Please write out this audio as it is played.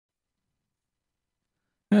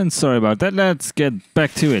And sorry about that, let's get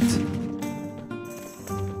back to it.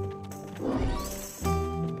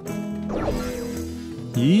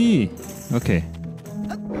 Yee! Okay.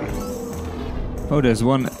 Oh, there's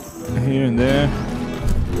one here and there.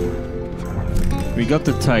 We got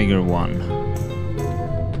the tiger one.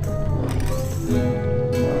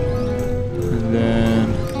 And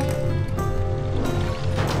then...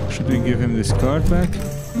 should we give him this card back?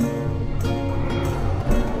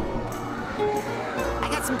 I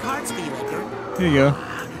got some cards for you, Edgar. Here you go.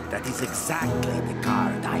 That is exactly the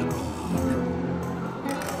card I need.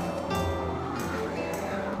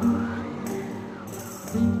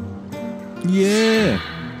 Yeah!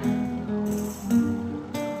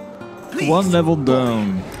 Please, One level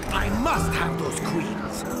down. I must have those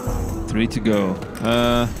queens. 3 to go.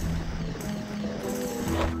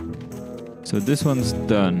 So this one's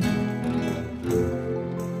done.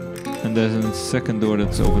 And there's a second door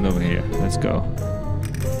that's open over here. Let's go.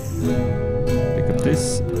 Pick up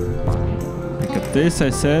this. Pick up this, I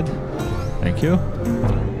said. Thank you.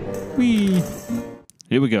 Whee!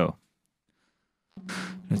 Here we go.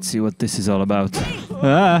 Let's see what this is all about.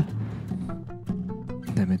 Ah!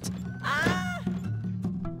 Damn it.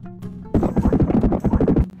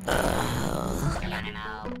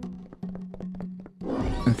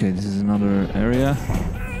 Okay, this is another area.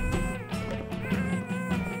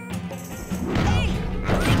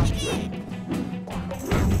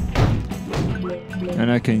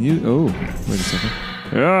 And I can use... oh, wait a second.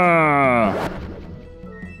 Ah!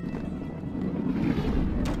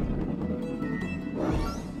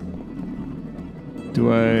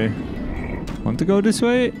 Do I want to go this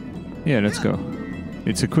way? Yeah, let's go.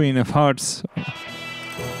 It's a Queen of Hearts.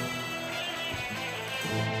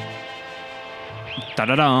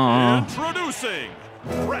 Da-da-da! Introducing,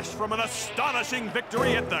 fresh from an astonishing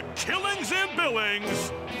victory at the Killings and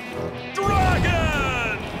Billings,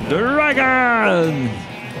 Dragon! Dragon!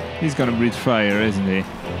 He's gonna breathe fire, isn't he?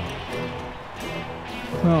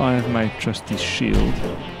 Well, I have my trusty shield.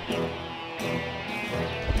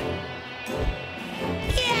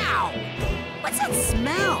 Yow! What's that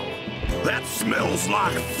smell? That smells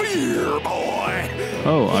like fear, boy.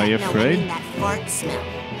 Oh, are you No, I afraid? mean that fart smell.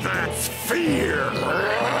 That's fear.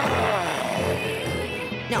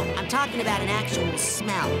 No, I'm talking about an actual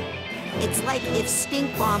smell. It's like if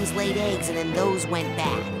stink bombs laid eggs and then those went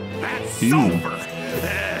bad. That's Ew. sulfur.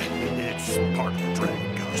 It's part of the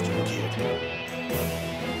dragon costume, kid.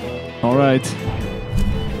 Alright.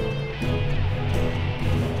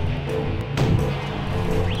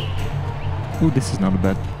 Ooh, this is not a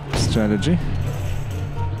bad strategy.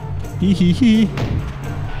 Hee hee hee.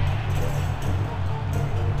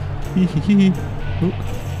 Hee hee hee. Ooh.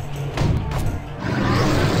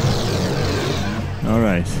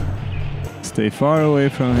 Alright. Stay far away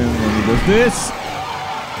from him when he does this.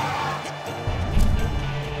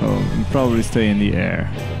 Oh, and probably stay in the air.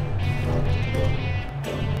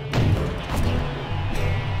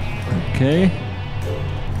 Okay.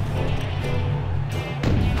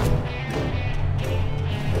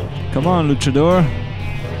 Come on, Luchador.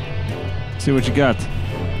 See what you got.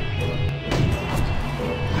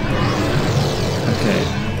 Okay.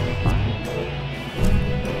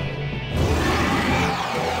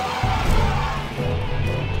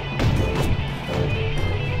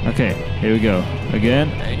 Okay, here we go. Again.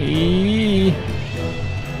 Eee.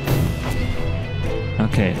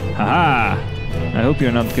 Okay. Haha! I hope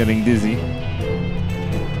you're not getting dizzy.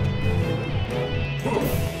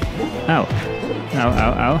 Ow. Ow,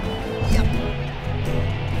 ow, ow.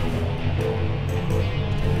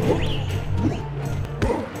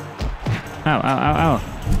 Ow, ow, ow,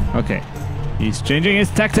 ow. Okay. He's changing his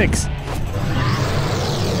tactics.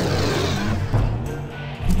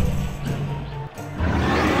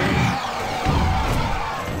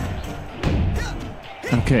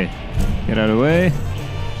 Okay. Get out of the way.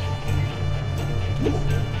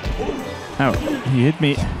 Ow. He hit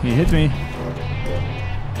me. He hit me.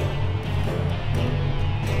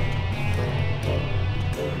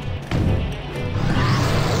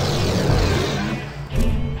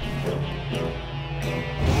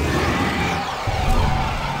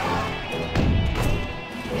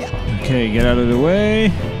 Okay, get out of the way.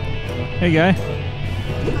 Hey, guy.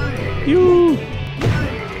 You.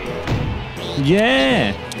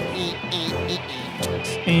 Yeah.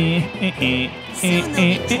 Soon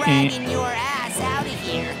they'll be dragging your ass out of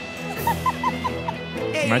here.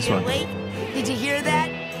 Hey, Nice one. wait. Did you hear that?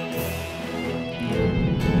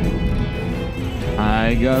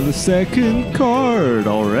 I got a second card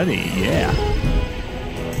already. Yeah.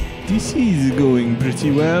 This is going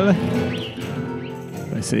pretty well.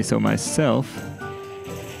 If I say so myself.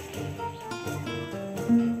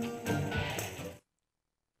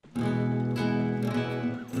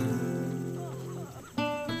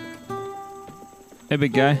 Hey,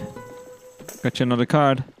 big guy. Got you another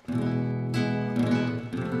card.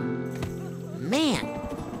 Man,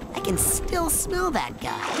 I can still smell that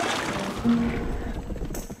guy.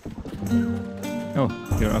 Oh,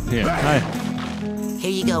 you're up here. Hi.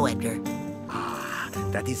 Here you go, Edgar.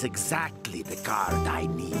 That is exactly the card I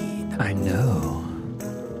need. I know.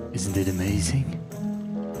 Isn't it amazing?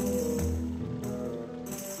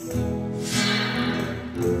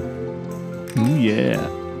 Ooh, yeah.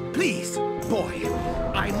 Please, boy,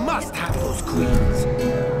 I must have those queens.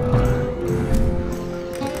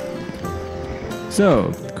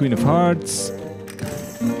 So, Queen of Hearts.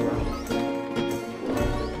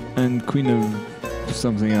 And Queen of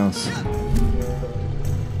something else.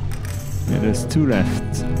 Yeah, there's 2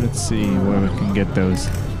 left. Let's see where we can get those.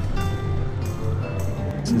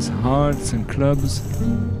 This is hearts and clubs.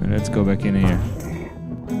 And let's go back in here.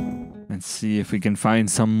 And see if we can find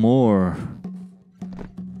some more.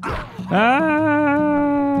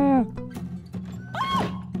 Ah!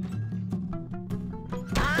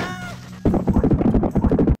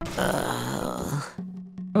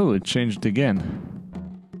 Oh, it changed again.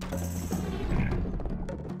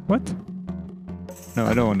 What? No,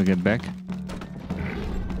 I don't want to get back.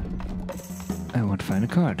 I want to find a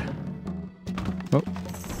card. Oh.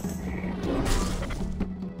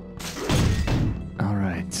 All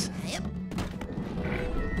right.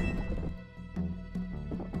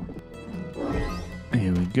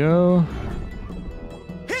 Here we go.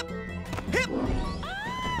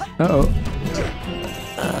 Uh-oh.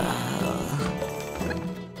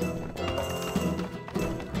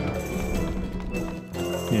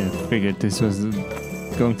 Yeah, figured this was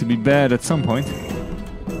going to be bad at some point.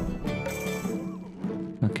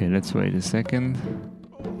 Okay, let's wait a second.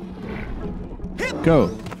 Go!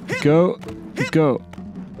 Go! Go!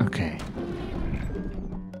 Okay.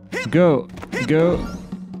 Go! Go!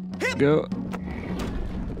 Go!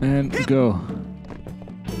 And go.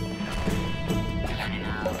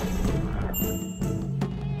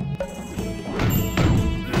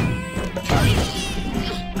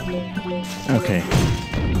 Okay.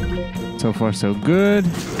 So far so good.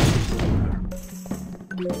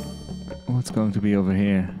 What's going to be over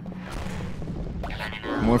here?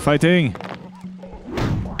 More fighting!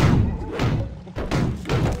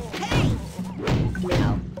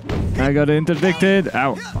 I got interdicted!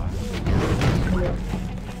 Ow!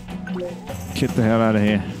 Get the hell out of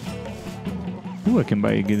here. Ooh, I can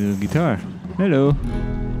buy a guitar. Hello.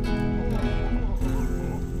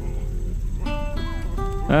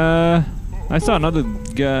 I saw another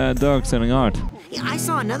dog selling art. Yeah, I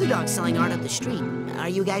saw another dog selling art up the street. Are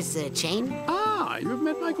you guys a chain? Ah, you've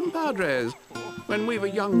met my compadres. When we were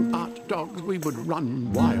young art dogs, we would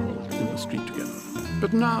run wild in the street together.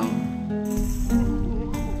 But now...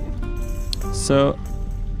 So...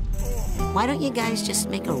 Why don't you guys just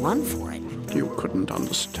make a run for it? You couldn't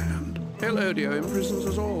understand. El Odio imprisons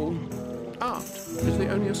us all. Art is the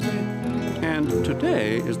only escape. And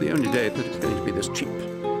today is the only day that it's going to be this cheap.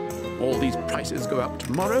 All these prices go up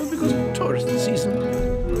tomorrow because of tourist season.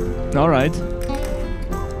 All right.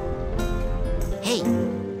 Hey,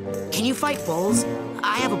 can you fight bulls?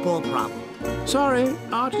 I have a bull problem. Sorry,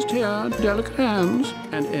 artist here, delicate hands.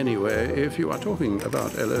 And anyway, if you are talking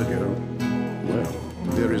about El Odio, well,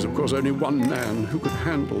 there is of course only one man who could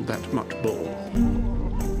handle that much bull.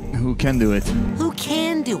 Who can do it? Who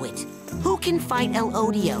can do it? Who can fight El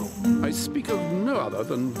Odio? I speak of no other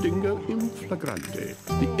than Dingo in Flagrante,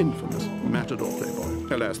 the infamous Matador playboy.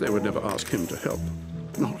 Alas, they would never ask him to help.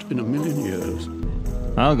 Not in a million years.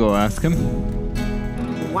 I'll go ask him.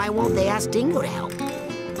 Why won't they ask Dingo to help?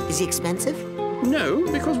 Is he expensive? No,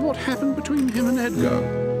 because what happened between him and Edgar?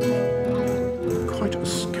 Quite a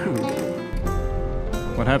scandal.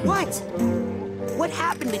 What happened? What? What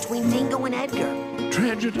happened between Dingo and Edgar?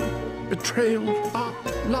 Tragedy, betrayal, art,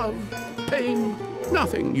 love, pain.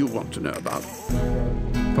 Nothing you want to know about.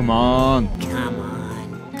 Come on. Come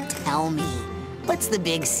on, tell me. What's the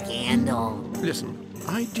big scandal? Listen,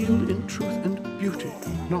 I deal in truth and beauty,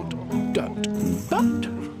 not dirt. But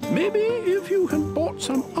maybe if you had bought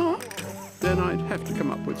some art, then I'd have to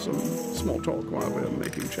come up with some small talk while we're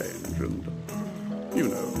making change and, you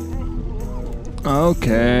know.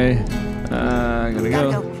 Okay. I gotta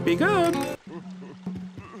go. Be good.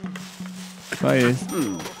 Bye.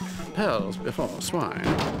 Pearls before swine.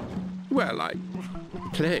 Well, I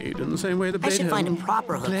played in the same way that I should find a Beethoven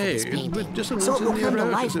proper hook for this played with painting, dissonance so it will in the come to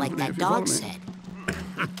Eroica life like Symphony, that if you follow dog me. said.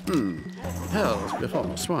 Pearls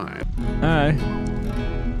before swine. Alright.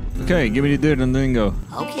 Okay, give me the dirt and then go.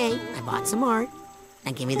 Okay, I bought some art.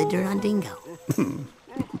 And give me the dirt on Dingo.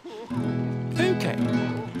 Okay,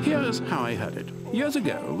 here's how I heard it. Years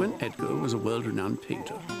ago, when Edgar was a world-renowned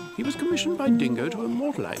painter, he was commissioned by Dingo to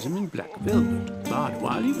immortalize him in black velvet. But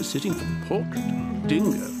while he was sitting for the portrait,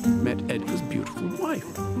 Dingo met Edgar's beautiful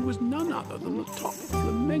wife, who was none other than the top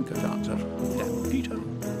flamenco dancer, Peter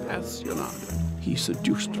Passionado. He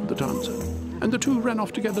seduced the dancer, and the two ran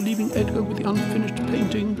off together, leaving Edgar with the unfinished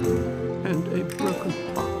painting and a broken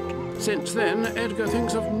heart. Since then, Edgar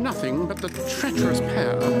thinks of nothing but the treacherous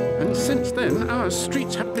pair, and since then, our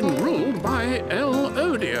streets have been ruled by El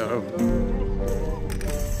Odio.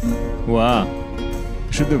 Wow.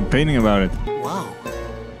 I should do a painting about it. Whoa,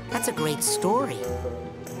 that's a great story.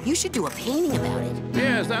 You should do a painting about it.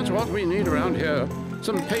 Yes, that's what we need around here.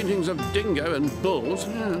 Some paintings of Dingo and bulls.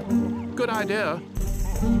 Yeah, good idea.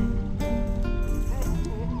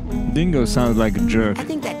 Dingo sounds like a jerk. I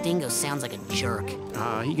think that Dingo sounds like a jerk.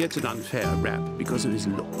 He gets an unfair rap because of his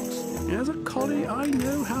looks. As a collie, I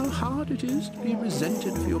know how hard it is to be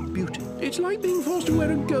resented for your beauty. It's like being forced to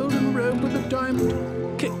wear a golden robe with a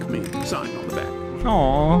diamond "Kick Me" sign on the back.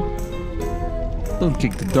 Aww. Don't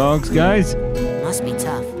kick the dogs, guys. Must be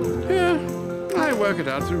tough. Yeah, I work it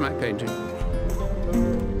out through my painting.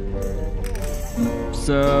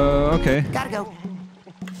 So, okay. Gotta go.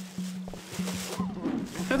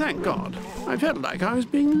 Thank God. I felt like I was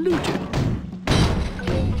being looted.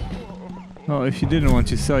 Well, if you didn't want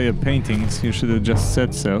to sell your paintings, you should have just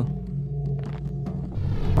said so.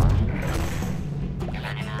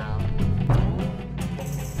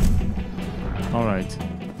 Alright.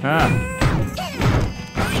 Ah!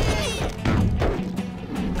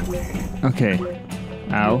 Okay.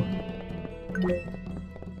 Ow.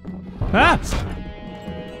 Ah!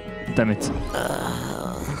 Damn it.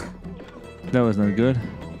 That was not good.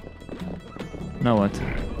 Now what?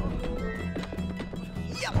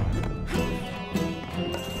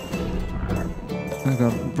 I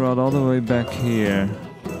got brought all the way back here.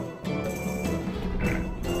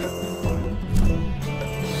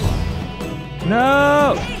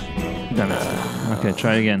 No! Damn it. Okay,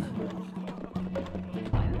 try again.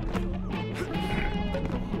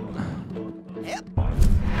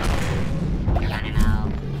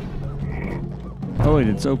 Oh wait,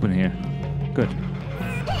 it's open here. Good.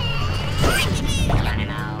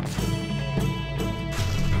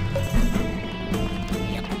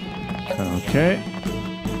 Okay.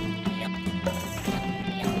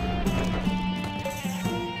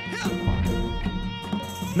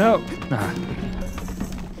 No! Ah.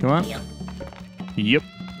 Come on. Yep.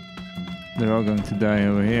 They're all going to die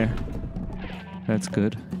over here. That's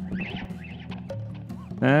good.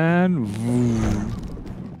 And... Woo.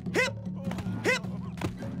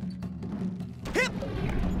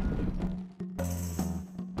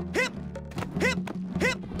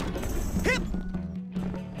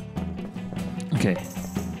 Okay.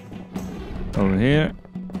 Over here.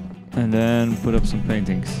 And then put up some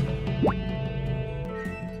paintings.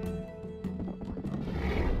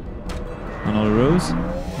 On all the rows.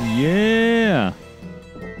 Yeah!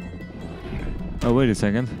 Oh, wait a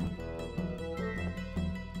second.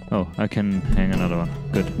 Oh, I can hang another one.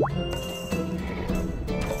 Good.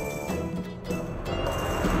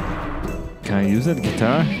 Can I use that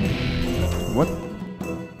guitar? What?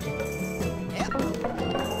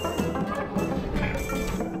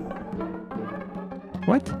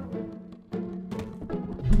 What?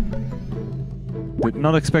 Did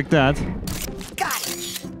not expect that. Got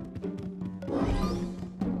it.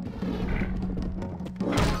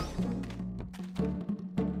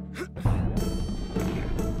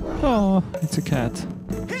 Oh, it's a cat.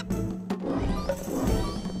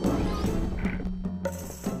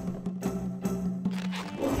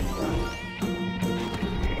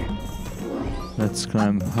 Let's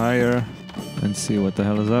climb higher and see what the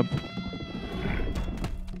hell is up.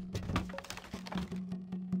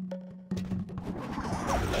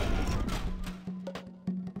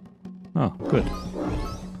 Oh, good.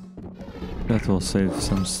 That will save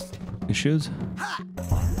some issues.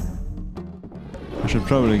 I should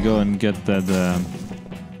probably go and get that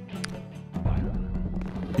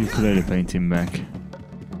ukulele painting back.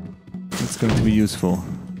 It's going to be useful.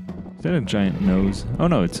 Is that a giant nose? Oh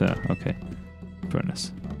no, it's okay.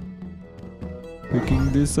 Furnace.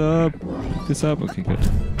 Picking this up. Pick this up. Okay, good.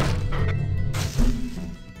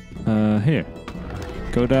 Here.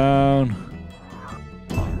 Go down.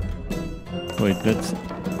 Wait, let's...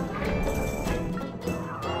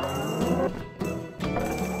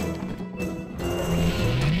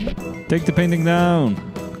 Take the painting down!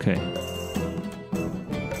 Okay.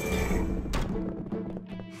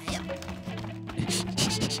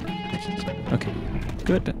 Okay,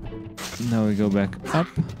 good. Now we go back up.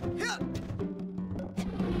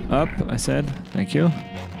 Up, I said. Thank you.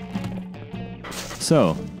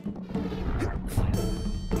 So,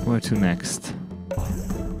 where to next?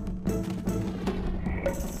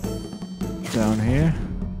 Down here.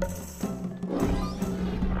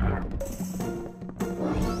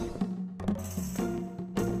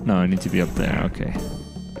 No, I need to be up there. Okay.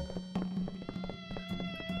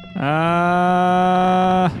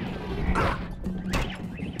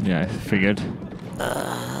 Yeah, I figured.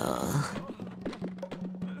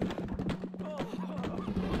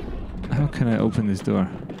 How can I open this door?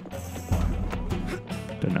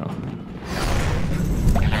 Don't know.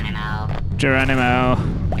 Geronimo.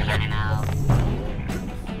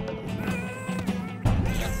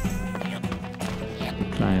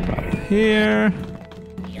 Climb up here.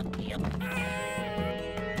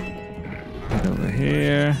 Get over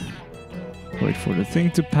here. Wait for the thing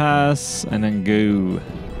to pass and then go.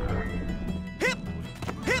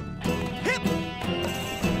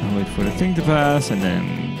 And wait for the thing to pass and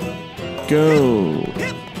then go.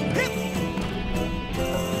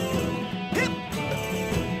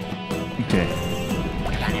 Okay.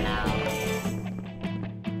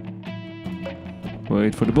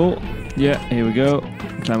 Wait for the ball. Yeah, here we go.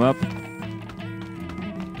 Climb up.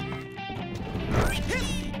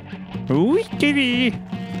 Wee-kitty!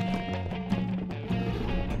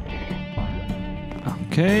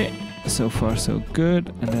 Okay, so far so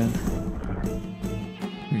good, and then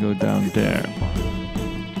we go down there.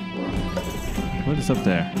 What is up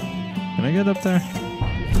there? Can I get up there? I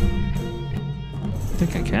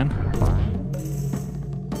think I can.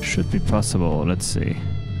 Should be possible, let's see.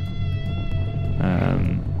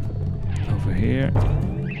 Over here,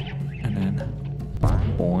 and then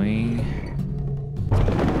boing.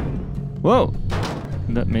 Whoa!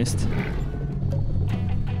 That missed.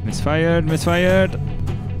 Misfired, misfired!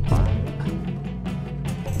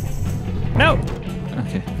 No!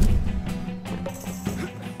 Okay.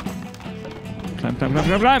 Climb, climb, climb,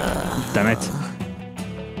 climb, climb! Damn it.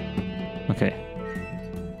 Okay.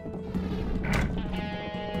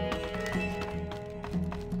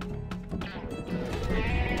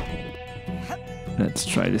 Let's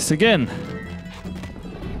try this again.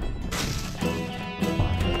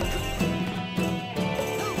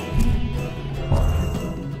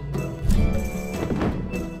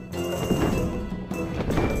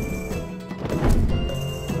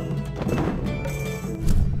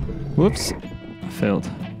 Whoops, I failed.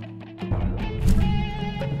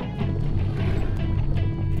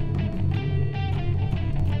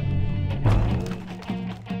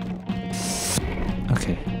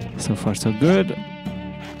 Okay, so far so good.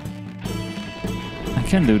 I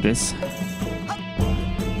can do this.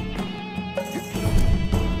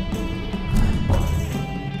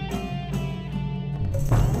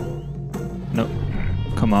 No,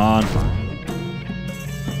 come on.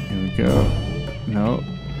 Here we go. No.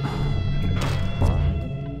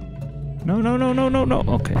 No, no, no, no, no, no.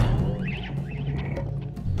 Okay.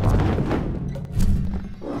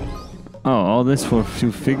 Oh, all this for a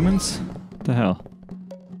few figments? What the hell?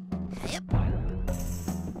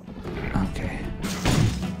 Okay.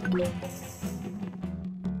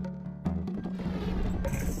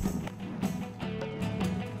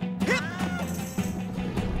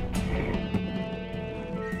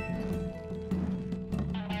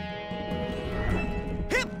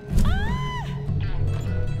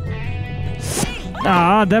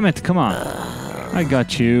 Ah, damn it, come on. I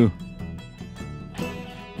got you.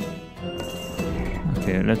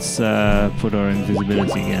 Okay, let's put our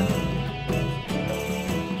invisibility again.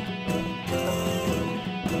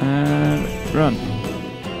 And run.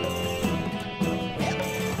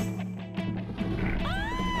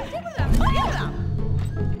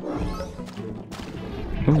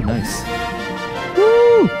 Oh, nice.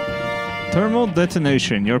 Woo! Thermal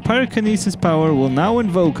detonation. Your pyrokinesis power will now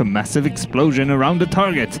invoke a massive explosion around the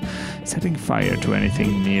target, setting fire to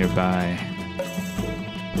anything nearby.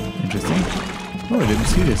 Interesting. Oh, I didn't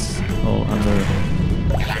see this. Oh, under...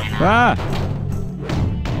 Ah!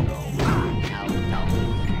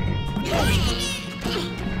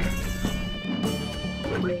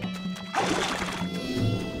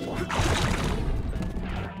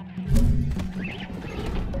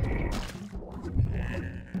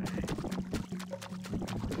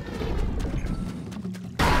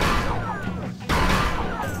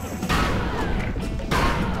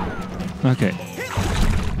 Okay.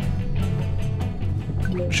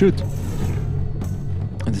 Shoot.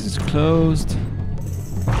 And this is closed.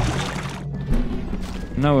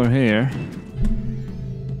 Now we're here.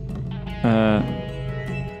 Got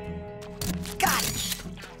it.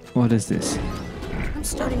 What is this? I'm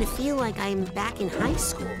starting to feel like I'm back in high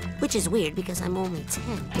school, which is weird because I'm only 10.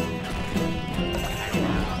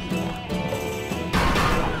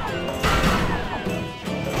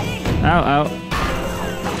 Ow, ow.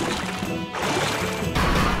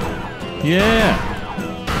 Yeah!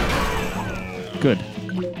 Good.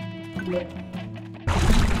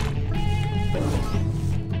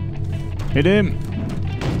 Hit him!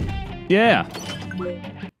 Yeah!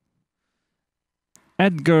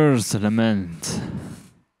 Edgar's Lament.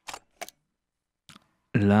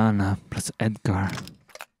 Lana plus Edgar.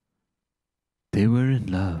 They were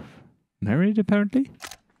in love. Married, apparently?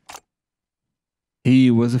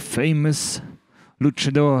 He was a famous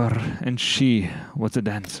luchador, and she was a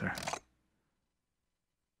dancer.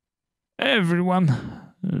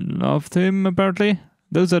 Everyone loved him, apparently.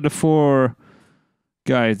 Those are the 4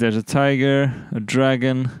 guys. There's a tiger, a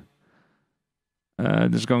dragon.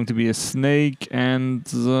 There's going to be a snake and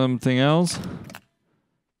something else.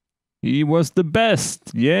 He was the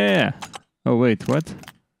best. Yeah. Oh, wait, what?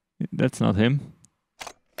 That's not him.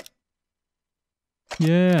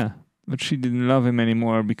 Yeah. But she didn't love him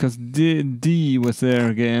anymore because D was there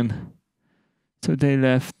again. So they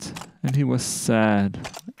left and he was sad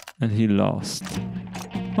and he lost.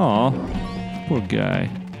 Aw, poor guy.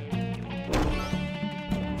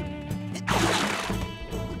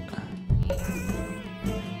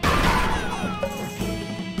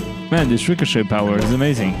 Man, this ricochet power is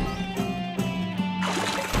amazing.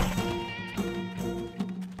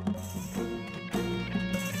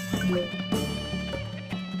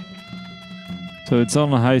 So it's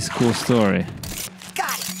on a high school story.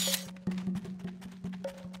 Got it.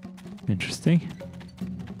 Interesting.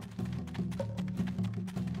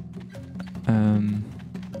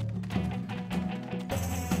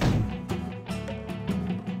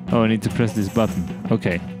 Oh, I need to press this button.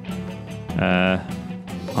 Okay.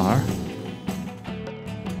 R?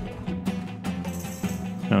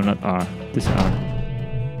 No, not R. This R.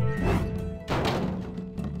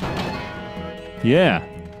 Yeah!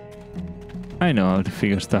 I know how to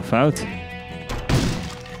figure stuff out.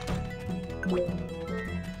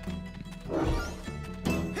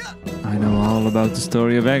 I know all about the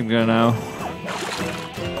story of Edgar now.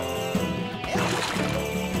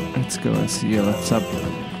 Let's go and see what's up.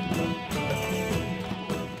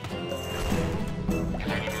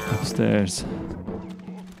 Upstairs.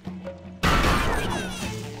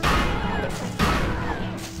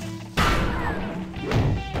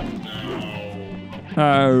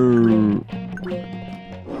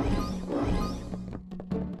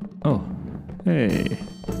 Oh, hey.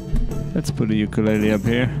 Let's put a ukulele up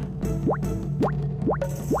here.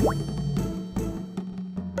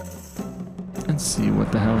 And see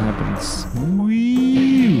what the hell happens.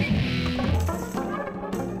 Whee!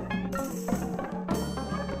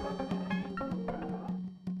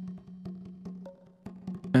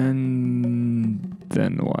 And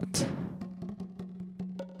then what?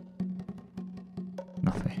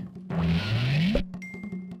 Nothing.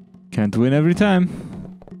 Can't win every time.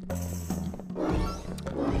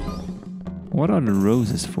 What are the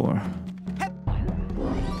roses for?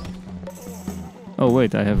 Oh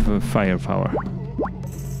wait, I have firepower.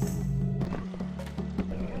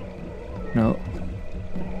 No.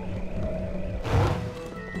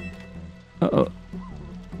 Uh-oh.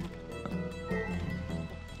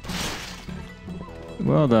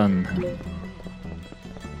 Well done.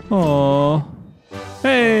 Oh.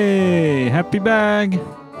 Hey, happy bag.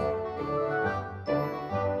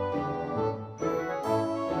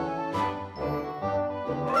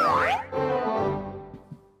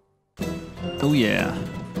 Oh yeah.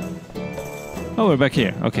 Oh, we're back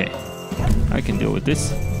here. Okay. I can deal with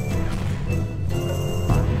this.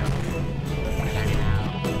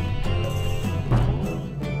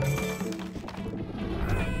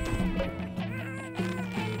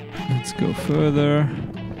 Let's go further.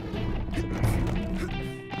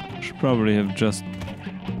 Should probably have just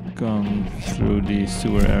gone through the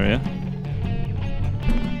sewer area.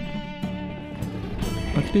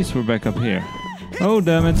 At least we're back up here. Oh,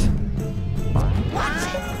 damn it.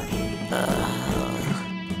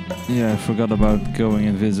 Yeah, I forgot about going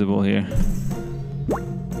invisible here.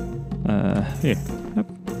 Here. Yep.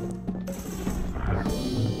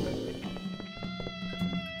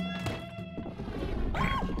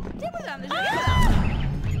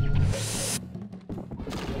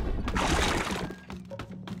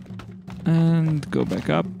 And go back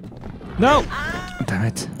up. No! Damn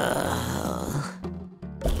it.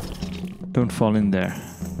 Don't fall in there.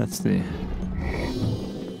 That's the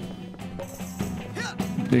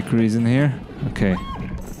big reason here. Okay.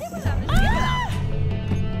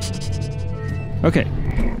 Okay.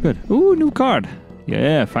 Good. Ooh, new card.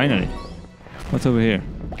 Yeah, finally. What's over here?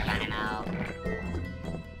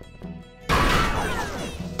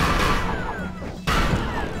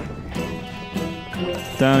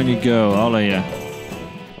 Down you go, all of you.